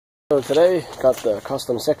So today, got the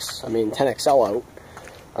Custom 10XL out.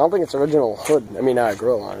 I don't think it's original hood,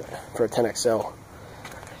 grill on it for a 10XL.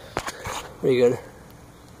 Pretty good.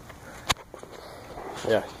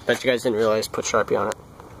 Yeah, bet you guys didn't realize put Sharpie on it.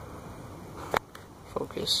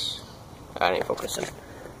 Focus. I ain't focusing.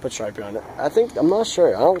 Put Sharpie on it. I'm not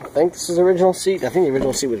sure. I don't think this is the original seat. I think the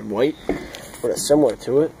original seat was white, but it's similar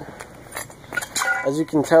to it. As you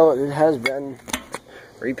can tell, it has been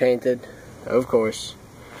repainted, of course.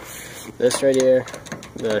 This right here,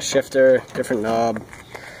 the shifter, different knob.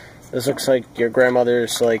 This looks like your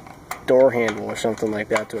grandmother's door handle or something like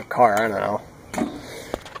that to a car. I don't know.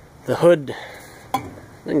 The hood,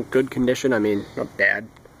 in good condition. Not bad.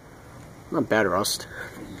 Not bad rust.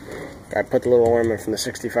 I put the little ornament from the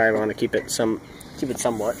 65 on to keep it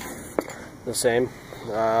somewhat the same.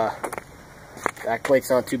 Back plate's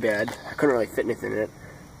not too bad. I couldn't really fit anything in it.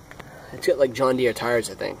 It's got John Deere tires,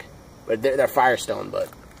 I think, but they're Firestone, but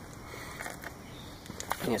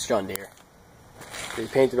I think it's John Deere. They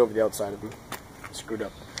painted over the outside of them. Screwed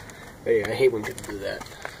up. But yeah, I hate when people do that.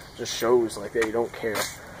 It just shows that you don't care.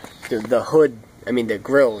 The hood, the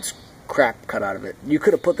grill, it's crap cut out of it. You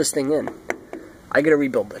could have put this thing in. I gotta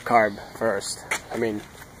rebuild the carb first.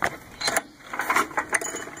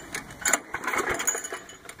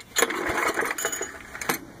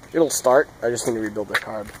 It'll start. I just need to rebuild the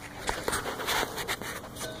carb.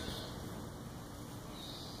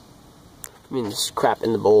 There's crap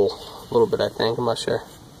in the bowl a little bit, I think. I'm not sure.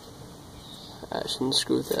 I shouldn't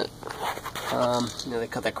screw with it. They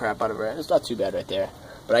cut that crap out of it. It's not too bad right there.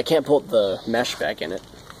 But I can't pull the mesh back in it.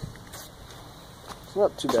 It's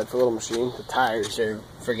not too bad for a little machine. The tires are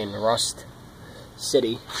friggin' rust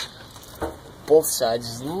city. Both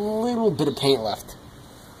sides, there's a little bit of paint left.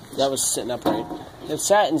 That was sitting upright. It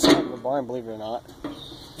sat inside of a barn, believe it or not.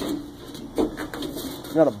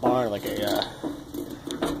 Not a barn, like a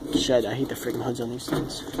shed. I hate the freaking hoods on these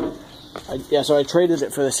things. So I traded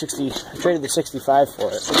it for the 60. I traded the 65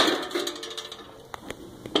 for it.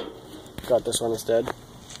 Got this one instead.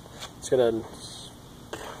 It's got a,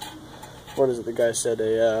 what is it? The guy said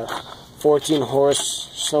a 14 horse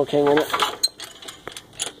Snow King in it.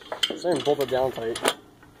 It's not even bolted down tight.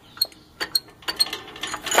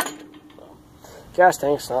 Gas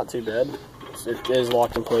tank's not too bad. It is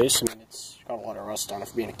locked in place. It's got a lot of rust on it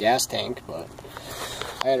for being a gas tank, but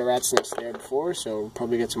I had a rat's nest there before, so we'll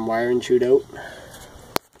probably get some wiring chewed out.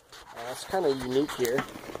 It's kind of unique here.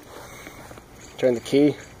 Turn the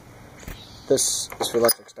key. This is for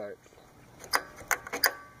electric start.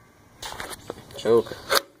 Choke.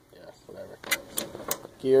 Yeah, whatever.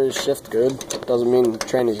 Gears shift good. Doesn't mean the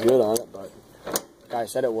tranny's good on it, but the guy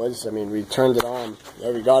said it was. We turned it on.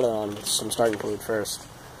 We got it on with some starting fluid first.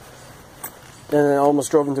 And then I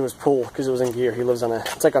almost drove into his pool because it was in gear. He lives on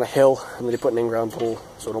it's on a hill, and then they put an in-ground pool,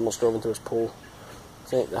 so it almost drove into his pool.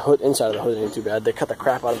 The hood, inside of the hood ain't too bad. They cut the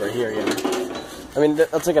crap out of it here, yeah.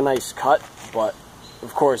 That's a nice cut, but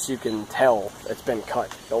of course you can tell it's been cut.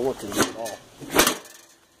 Don't look too good at all.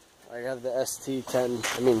 I have the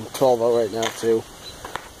ST10, 12 out right now too.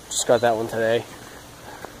 Just got that one today.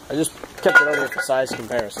 I just kept it over for size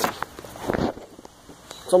comparison.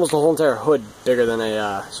 It's almost the whole entire hood bigger than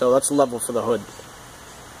so that's level for the hood.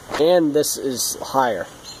 And this is higher.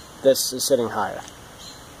 This is sitting higher.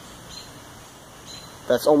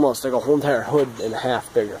 That's almost like a whole entire hood and a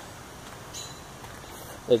half bigger.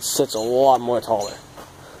 It sits a lot more taller.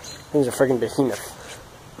 Things are freaking behemoth.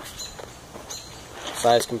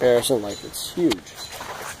 Size comparison, it's huge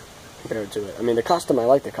compared to it. The Custom, I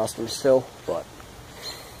like the Custom still, but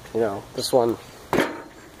this one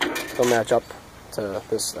don't match up to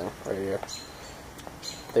this thing right here.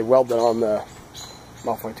 They welded on the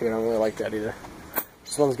muffler too. I don't really like that either.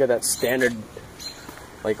 This one's got that standard,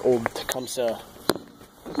 old Tecumseh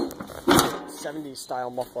 70s style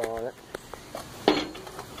muffler on it.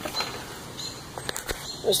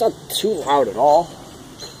 It's not too loud at all.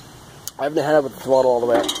 I haven't had it with the throttle all the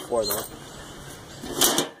way up before though.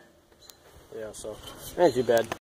 Yeah, so it ain't too bad.